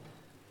wrong.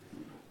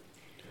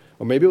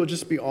 Or maybe it will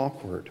just be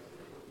awkward.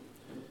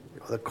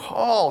 The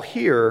call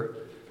here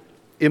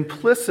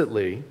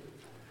implicitly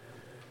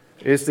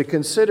is to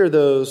consider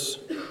those,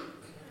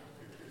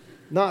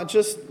 not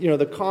just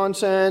the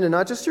content and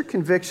not just your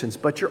convictions,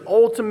 but your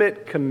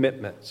ultimate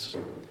commitments.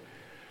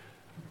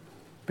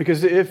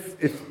 Because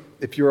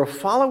if you're a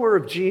follower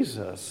of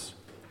Jesus,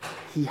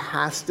 he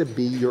has to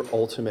be your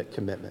ultimate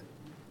commitment.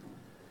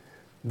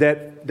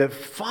 That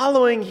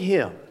following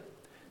him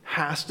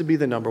has to be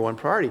the number one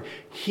priority.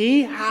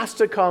 He has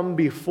to come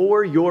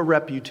before your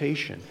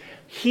reputation.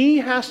 He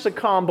has to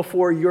come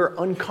before your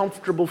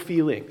uncomfortable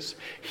feelings.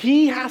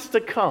 He has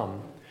to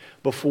come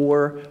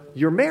before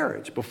your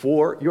marriage,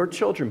 before your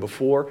children,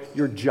 before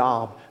your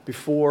job,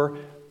 before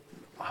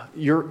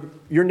your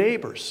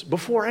neighbors,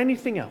 before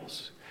anything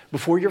else,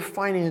 before your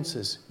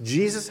finances.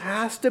 Jesus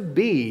has to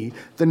be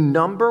the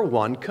number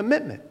one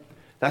commitment.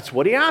 That's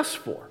what he asks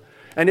for.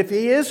 And if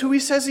he is who he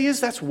says he is,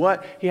 that's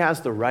what he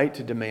has the right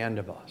to demand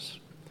of us,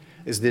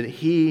 is that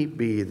he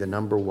be the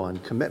number one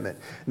commitment.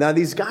 Now,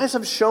 these guys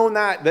have shown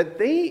that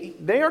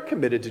they are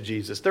committed to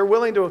Jesus. They're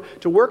willing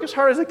to work as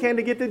hard as they can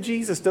to get to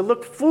Jesus, to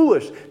look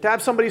foolish, to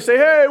have somebody say,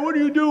 hey, what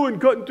are you doing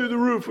cutting through the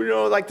roof?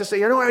 Like to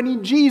say, I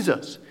need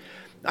Jesus.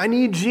 I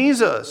need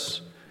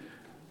Jesus.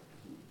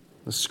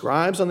 The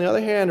scribes, on the other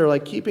hand, are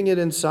like keeping it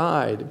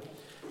inside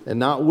and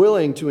not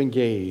willing to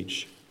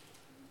engage.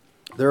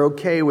 They're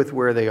okay with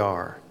where they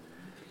are.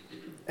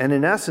 And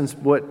in essence,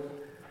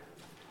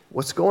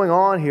 what's going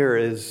on here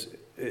is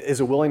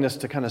a willingness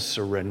to kind of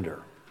surrender,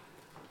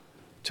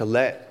 to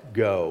let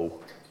go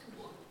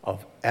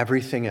of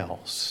everything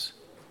else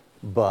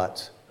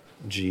but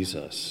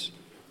Jesus,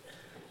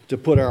 to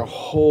put our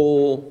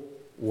whole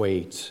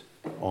weight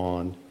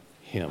on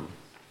him.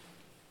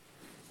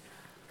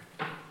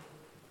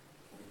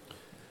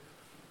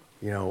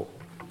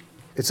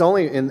 It's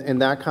only in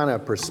that kind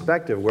of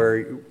perspective where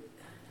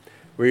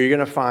you're going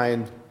to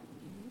find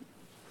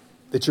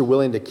that you're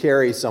willing to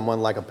carry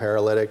someone like a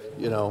paralytic,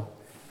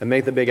 and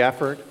make the big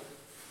effort.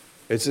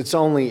 It's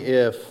only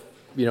if,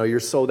 you're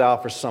sold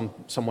out for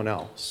someone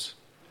else.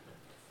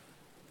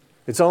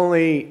 It's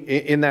only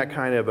in that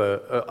kind of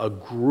a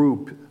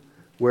group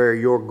where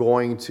you're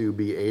going to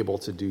be able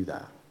to do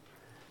that.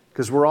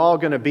 Because we're all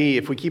going to be,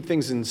 if we keep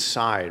things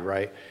inside,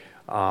 right,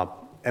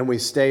 and we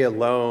stay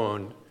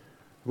alone,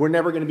 we're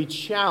never going to be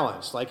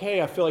challenged. Like,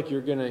 hey, I feel like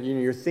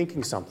you're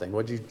thinking something.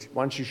 Why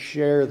don't you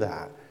share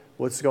that?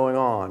 What's going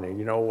on?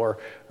 And, or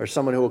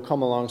someone who will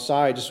come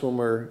alongside just when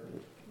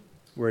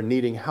we're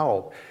needing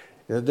help.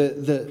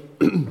 The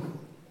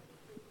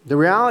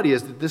reality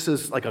is that this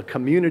is like a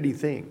community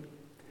thing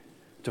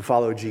to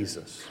follow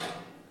Jesus.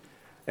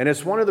 And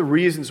it's one of the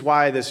reasons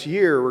why this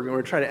year we're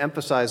going to try to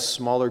emphasize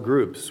smaller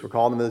groups. We're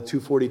calling them the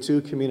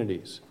 242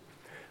 communities,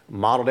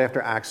 modeled after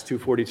Acts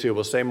 2:42.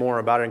 We'll say more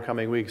about it in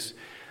coming weeks.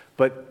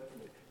 But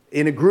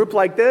in a group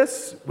like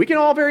this, we can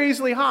all very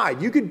easily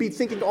hide. You could be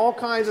thinking all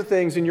kinds of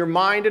things in your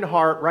mind and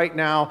heart right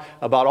now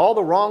about all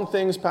the wrong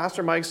things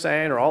Pastor Mike's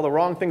saying, or all the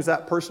wrong things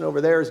that person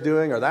over there is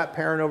doing, or that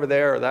parent over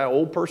there, or that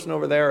old person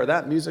over there, or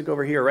that music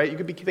over here, right? You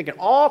could be thinking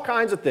all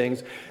kinds of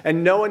things,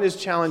 and no one is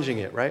challenging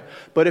it, right?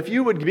 But if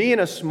you would be in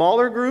a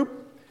smaller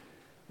group,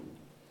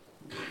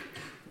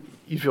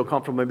 you'd feel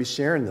comfortable maybe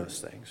sharing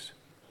those things.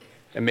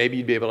 And maybe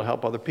you'd be able to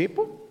help other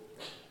people.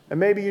 And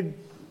maybe you'd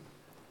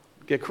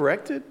get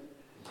corrected.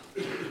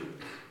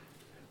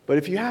 But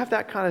if you have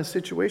that kind of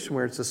situation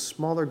where it's a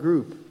smaller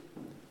group,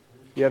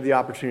 you have the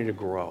opportunity to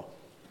grow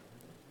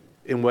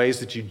in ways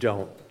that you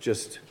don't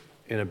just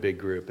in a big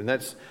group. And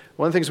that's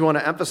one of the things we want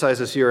to emphasize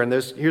this year. And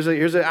here's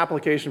an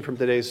application from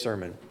today's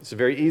sermon. It's a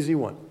very easy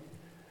one.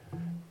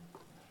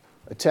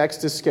 A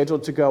text is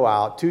scheduled to go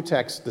out, 2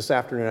 texts this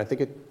afternoon. I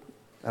think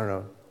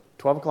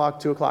 12 o'clock,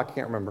 2 o'clock, I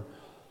can't remember.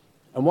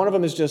 And one of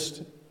them is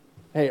just,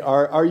 hey,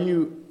 are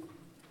you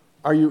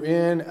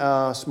in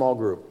a small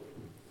group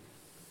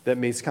that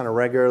meets kind of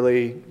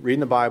regularly, reading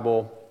the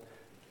Bible,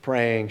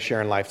 praying,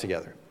 sharing life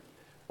together?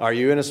 Are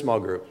you in a small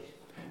group?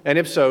 And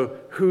if so,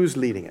 who's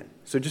leading it?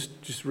 So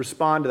just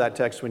respond to that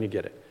text when you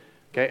get it.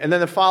 Okay? And then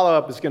the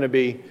follow-up is going to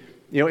be,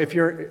 if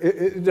you're,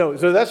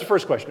 so that's the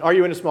first question. Are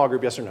you in a small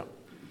group, yes or no?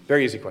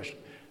 Very easy question.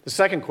 The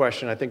second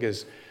question, I think,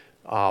 is,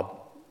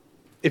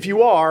 if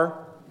you are,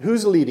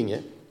 who's leading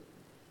it?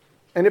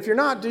 And if you're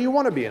not, do you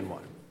want to be in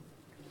one?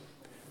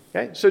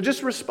 Okay? So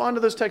just respond to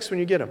those texts when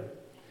you get them.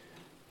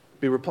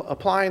 Be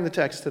applying the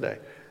text today.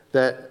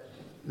 That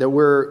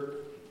we're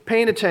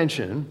paying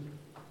attention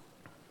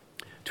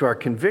to our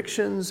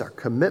convictions, our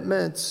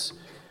commitments.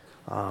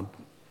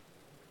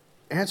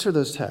 Answer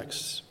those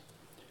texts.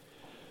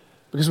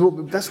 Because what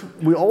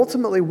we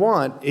ultimately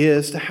want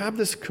is to have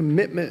this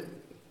commitment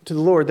to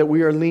the Lord that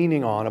we are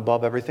leaning on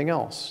above everything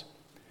else.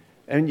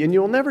 And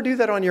you'll never do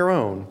that on your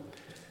own.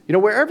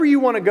 Wherever you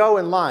want to go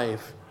in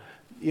life,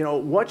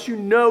 what you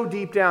know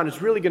deep down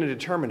is really going to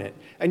determine it.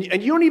 And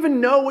you don't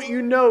even know what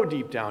you know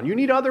deep down. You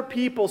need other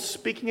people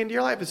speaking into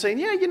your life and saying,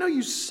 yeah,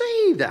 you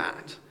say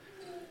that.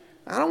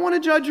 I don't want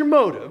to judge your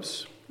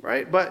motives,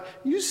 right? But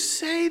you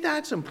say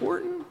that's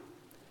important.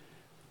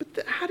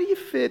 But how do you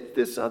fit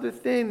this other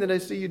thing that I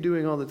see you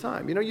doing all the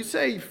time? You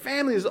say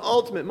family is the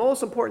ultimate,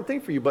 most important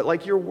thing for you,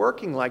 but you're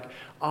working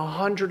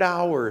 100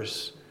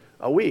 hours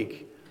a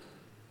week.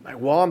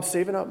 I'm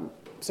saving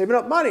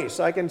up money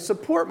so I can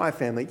support my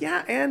family.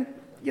 Yeah, and,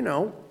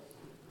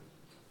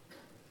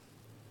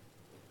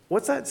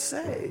 what's that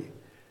say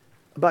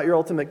about your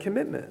ultimate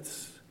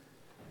commitments?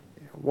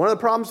 One of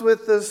the problems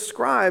with the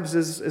scribes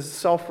is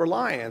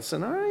self-reliance.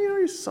 And,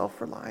 you're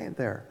self-reliant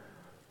there.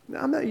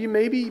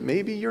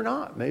 Maybe you're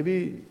not.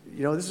 Maybe,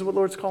 this is what the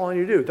Lord's calling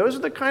you to do. Those are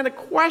the kind of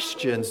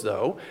questions,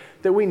 though,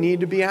 that we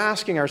need to be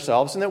asking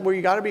ourselves, and that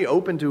we got to be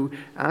open to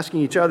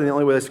asking each other. And the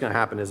only way that's going to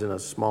happen is in a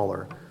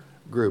smaller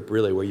group,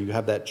 really, where you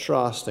have that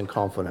trust and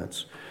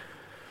confidence.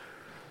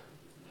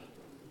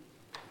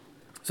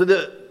 So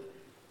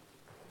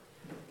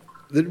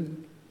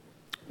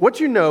what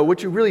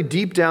you really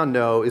deep down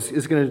know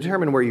is going to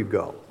determine where you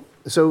go.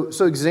 So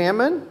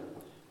examine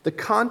the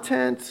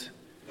content,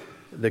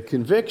 the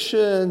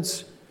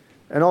convictions,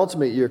 and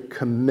ultimately your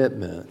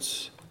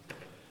commitments.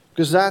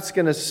 Because that's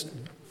going to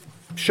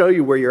show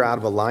you where you're out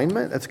of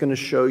alignment. That's going to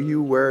show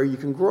you where you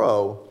can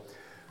grow.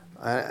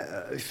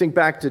 Think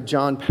back to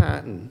John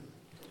Patton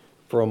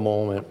for a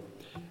moment.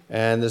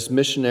 And this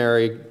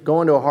missionary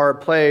going to a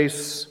hard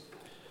place,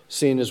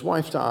 seeing his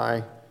wife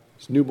die,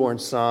 his newborn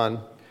son,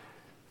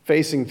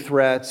 facing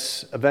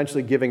threats,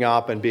 eventually giving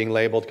up and being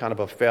labeled kind of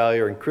a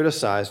failure and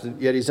criticized.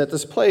 And yet he's at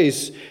this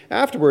place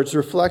afterwards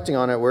reflecting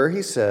on it where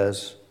he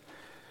says,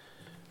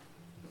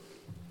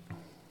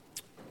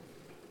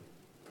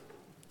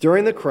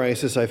 during the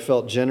crisis, I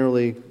felt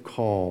generally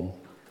calm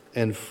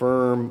and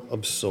firm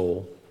of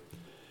soul.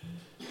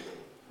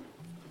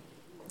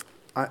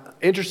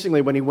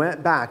 Interestingly, when he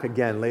went back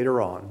again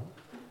later on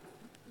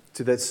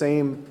to that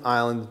same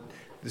island,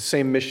 the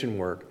same mission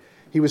work,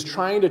 he was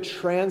trying to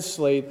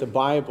translate the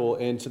Bible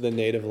into the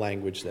native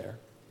language there.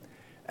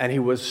 And he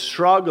was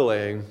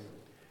struggling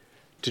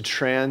to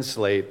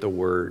translate the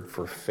word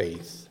for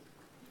faith,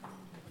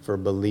 for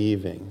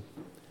believing,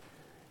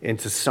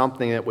 into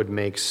something that would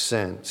make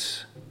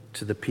sense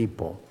to the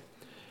people.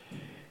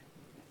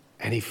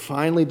 And he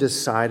finally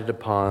decided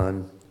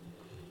upon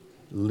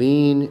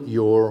lean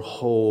your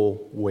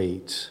whole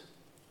weight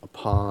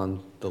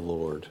upon the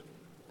Lord.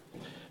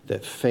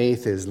 That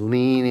faith is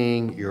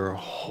leaning your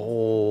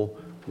whole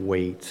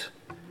weight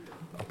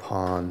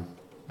upon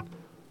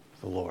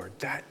the Lord.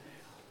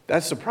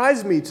 That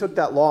surprised me. It took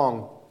that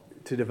long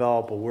to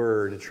develop a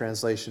word, a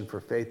translation for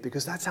faith,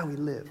 because that's how he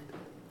lived.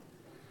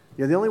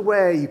 The only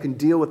way you can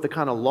deal with the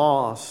kind of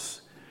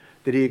loss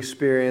that he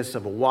experienced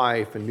of a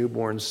wife, a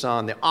newborn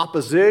son, the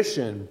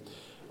opposition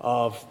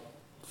of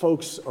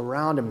folks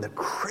around him, the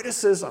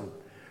criticism,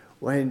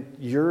 when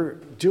you're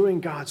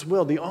doing God's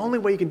will, the only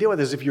way you can deal with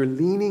it is if you're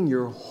leaning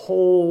your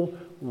whole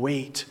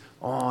weight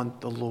on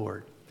the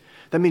Lord.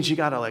 That means you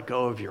got to let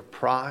go of your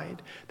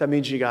pride. That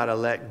means you got to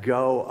let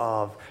go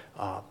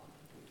of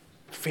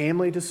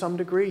family to some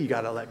degree. You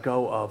got to let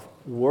go of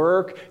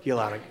work. You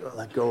got to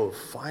let go of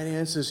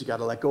finances. You got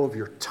to let go of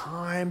your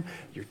time,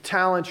 your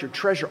talents, your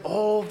treasure,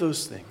 all of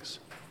those things.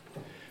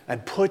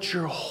 And put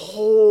your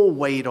whole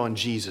weight on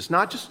Jesus.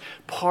 Not just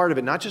part of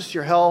it, not just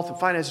your health and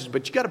finances,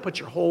 but you got to put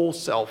your whole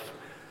self.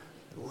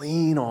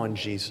 Lean on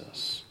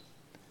Jesus.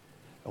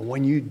 And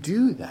when you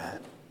do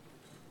that,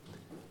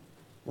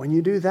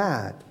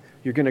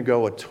 you're going to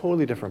go a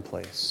totally different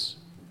place.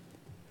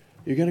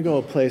 You're going to go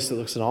a place that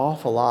looks an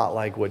awful lot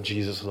like what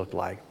Jesus looked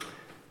like.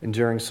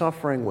 Enduring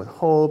suffering with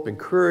hope,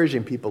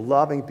 encouraging people,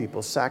 loving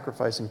people,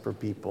 sacrificing for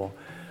people,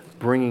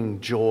 bringing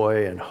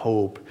joy and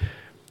hope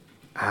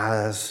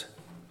as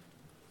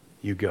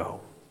you go.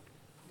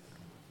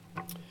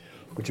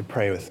 Would you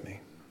pray with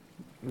me?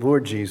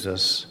 Lord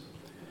Jesus,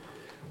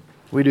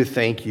 we do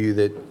thank you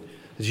that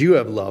as you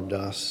have loved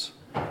us,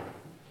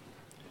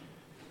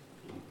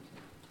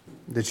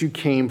 that you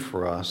came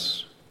for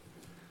us,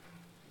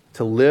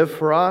 to live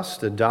for us,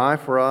 to die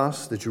for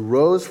us, that you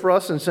rose for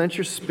us and sent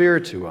your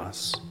Spirit to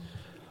us.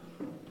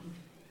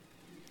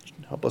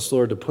 Help us,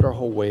 Lord, to put our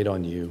whole weight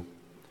on you.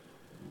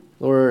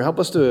 Lord, help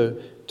us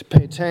to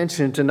pay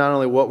attention to not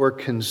only what we're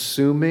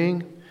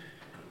consuming,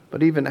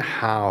 but even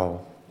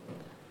how,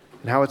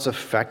 and how it's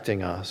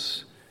affecting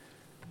us.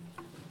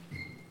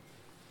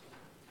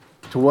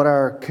 To what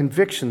our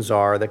convictions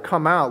are that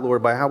come out,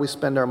 Lord, by how we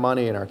spend our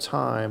money and our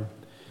time.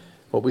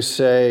 what we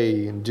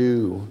say and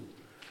do,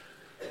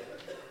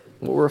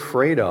 what we're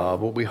afraid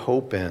of, what we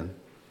hope in,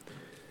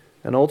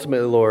 and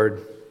ultimately,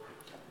 Lord,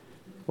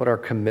 what our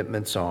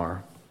commitments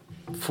are.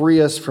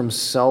 Free us from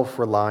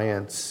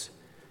self-reliance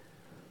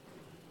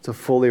to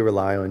fully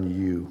rely on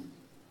you.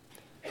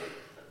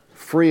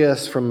 Free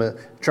us from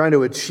trying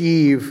to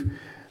achieve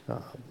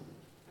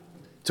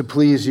to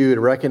please you,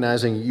 to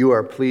recognizing you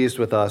are pleased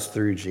with us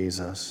through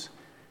Jesus,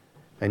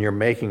 and you're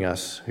making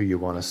us who you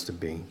want us to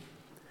be.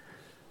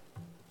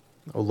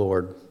 Oh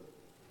Lord,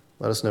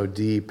 let us know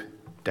deep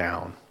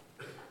down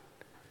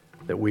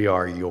that we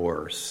are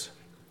yours,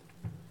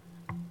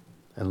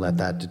 and let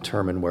that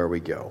determine where we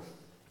go.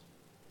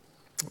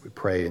 We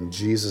pray in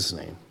Jesus'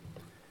 name.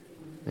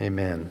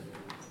 Amen.